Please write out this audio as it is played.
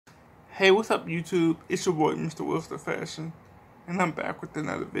Hey, what's up YouTube? It's your boy Mr. Wilster Fashion, and I'm back with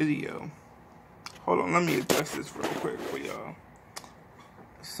another video. Hold on, let me adjust this real quick for y'all.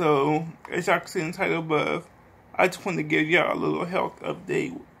 So, as y'all can see in the title above, I just want to give y'all a little health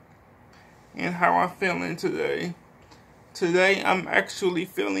update and how I'm feeling today. Today, I'm actually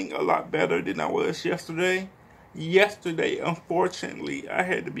feeling a lot better than I was yesterday. Yesterday, unfortunately, I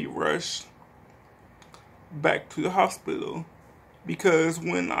had to be rushed back to the hospital. Because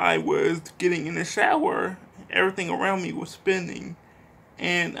when I was getting in the shower, everything around me was spinning.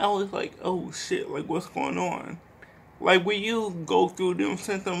 And I was like, oh shit, like what's going on? Like when you go through them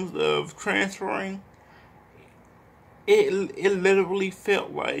symptoms of transferring, it literally felt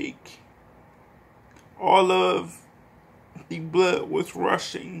like all of the blood was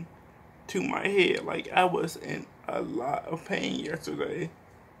rushing to my head. Like I was in a lot of pain yesterday.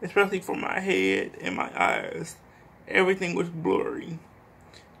 Especially for my head and my eyes. Everything was blurry.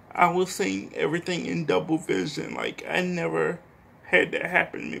 I was seeing everything in double vision. Like, I never had that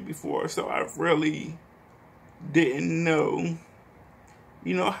happen to me before. So I really didn't know,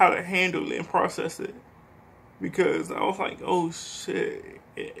 how to handle it and process it. Because I was like, oh shit,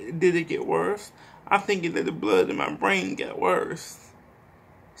 did it get worse? I'm thinking that the blood in my brain got worse.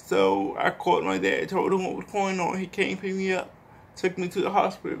 So I called my dad, told him what was going on. He came, picked me up, took me to the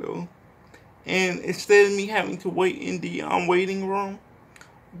hospital. And instead of me having to wait in the waiting room,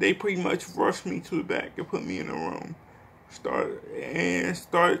 they pretty much rushed me to the back and put me in a room.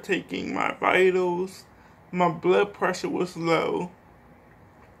 Started taking my vitals. My blood pressure was low,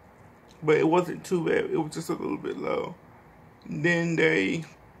 but it wasn't too bad. It was just a little bit low. Then they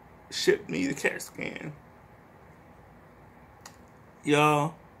shipped me the CAT scan.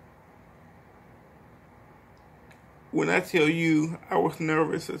 Y'all, when I tell you I was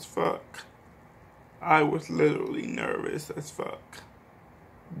nervous as fuck, I was literally nervous as fuck.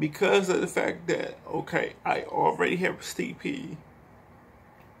 Because of the fact that, okay, I already have a CP.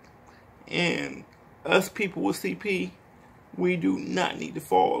 And us people with CP, we do not need to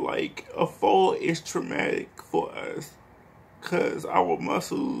fall. Like, a fall is traumatic for us. Because our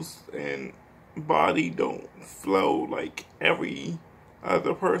muscles and body don't flow like every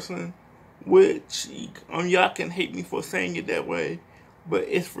other person. Which, y'all can hate me for saying it that way. But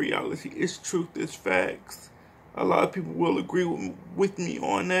it's reality, it's truth, it's facts. A lot of people will agree with me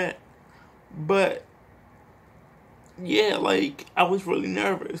on that. But, yeah, like, I was really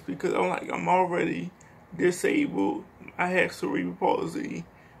nervous because I'm already disabled. I have cerebral palsy.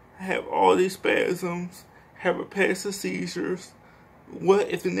 I have all these spasms. Have a past of seizures. What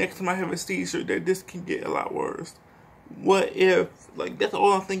if the next time I have a seizure that this can get a lot worse? What if, like, that's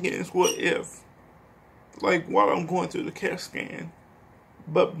all I'm thinking is what if. Like, while I'm going through the CAT scan.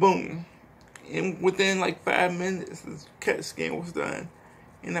 But boom, and within like 5 minutes, the CAT scan was done,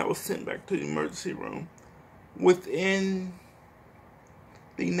 and I was sent back to the emergency room. Within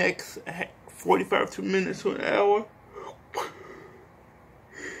the next 45 minutes to an hour,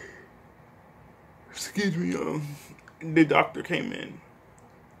 excuse me, the doctor came in,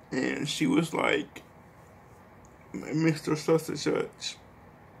 and she was like, Mr. Such and Such,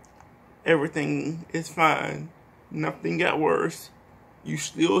 everything is fine, nothing got worse. You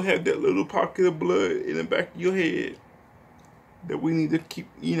still have that little pocket of blood in the back of your head that we need to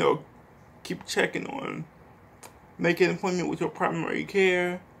keep checking on. Make an appointment with your primary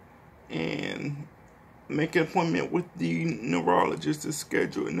care and make an appointment with the neurologist to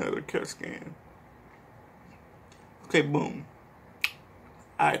schedule another CAT scan. Okay, boom.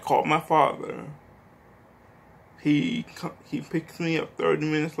 I called my father. He picks me up 30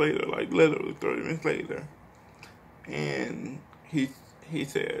 minutes later, like literally 30 minutes later. And he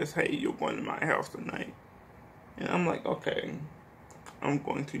says, hey, you're going to my house tonight. And I'm like, okay, I'm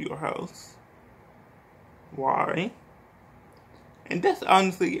going to your house. Why? And that's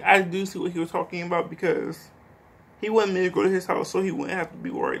honestly, I do see what he was talking about because he wanted me to go to his house so he wouldn't have to be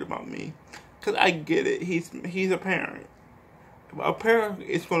worried about me. Because I get it, he's a parent. A parent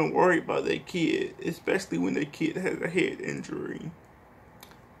is going to worry about their kid, especially when their kid has a head injury.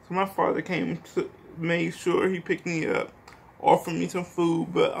 So my father made sure he picked me up, offered me some food,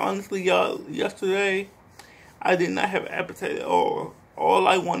 but honestly, y'all, yesterday, I did not have an appetite at all. All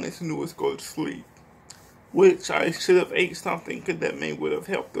I wanted to do was go to sleep, which I should have ate something, because that may would have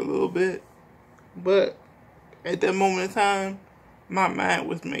helped a little bit, but at that moment in time, my mind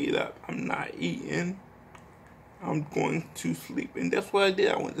was made up. I'm not eating. I'm going to sleep, and that's what I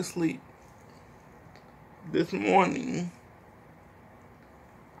did. I went to sleep. This morning,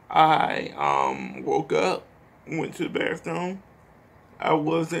 I woke up, went to the bathroom. I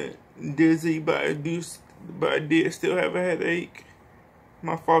wasn't dizzy, but I did still have a headache.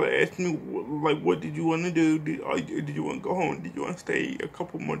 My father asked me, like, what did you want to do? Did you want to go home? Did you want to stay a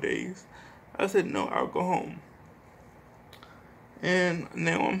couple more days? I said, no, I'll go home. And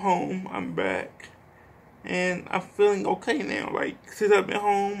now I'm home. I'm back. And I'm feeling okay now. Like, since I've been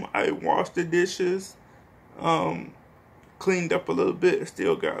home, I washed the dishes, cleaned up a little bit.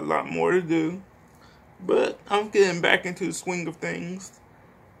 Still got a lot more to do. But I'm getting back into the swing of things.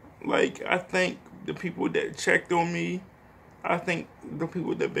 Like, I thank the people that checked on me. I think the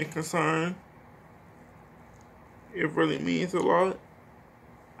people that have been concerned. It really means a lot.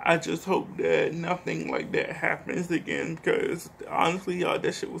 I just hope that nothing like that happens again, because honestly, y'all,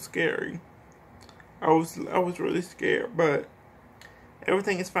 that shit was scary. I was really scared, but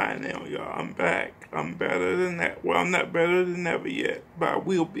everything is fine now, y'all. I'm back. I'm better than that. Well, I'm not better than ever yet, but I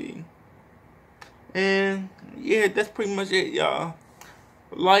will be. And yeah, that's pretty much it, y'all.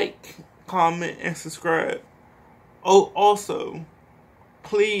 Like, comment, and subscribe. Oh, also,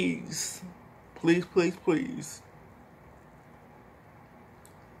 please, please, please, please,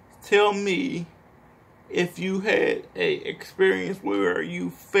 tell me if you had a experience where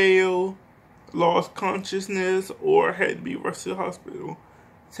you failed, lost consciousness, or had to be rushed to the hospital.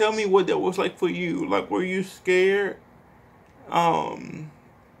 Tell me what that was like for you. Like, were you scared? Did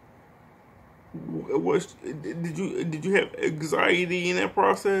you have anxiety in that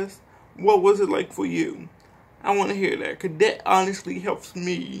process? What was it like for you? I want to hear that, because that honestly helps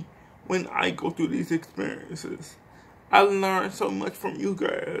me when I go through these experiences. I learned so much from you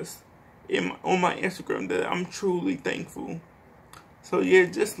guys on my Instagram that I'm truly thankful. So yeah,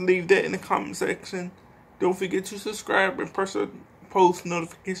 just leave that in the comment section. Don't forget to subscribe and press the post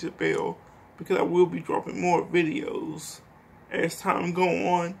notification bell, because I will be dropping more videos as time go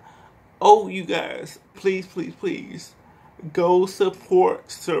on. Oh, you guys, please, please, please, go support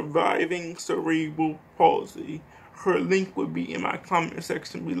Surviving Cerebral Palsy. Her link will be in my comment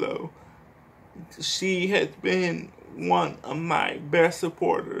section below. She has been one of my best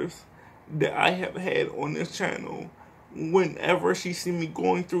supporters that I have had on this channel. Whenever she sees me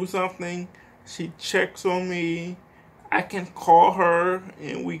going through something, she checks on me. I can call her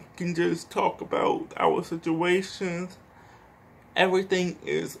and we can just talk about our situations. Everything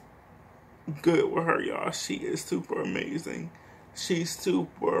is good with her, y'all. She is super amazing. She's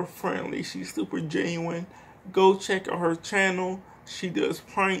super friendly. She's super genuine. Go check out her channel. She does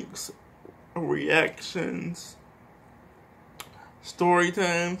pranks, reactions, story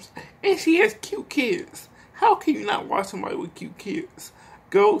times, and she has cute kids. How can you not watch somebody with cute kids?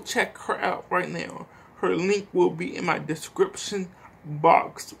 Go check her out right now. Her link will be in my description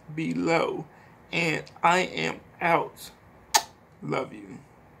box below. And I am out. Love you.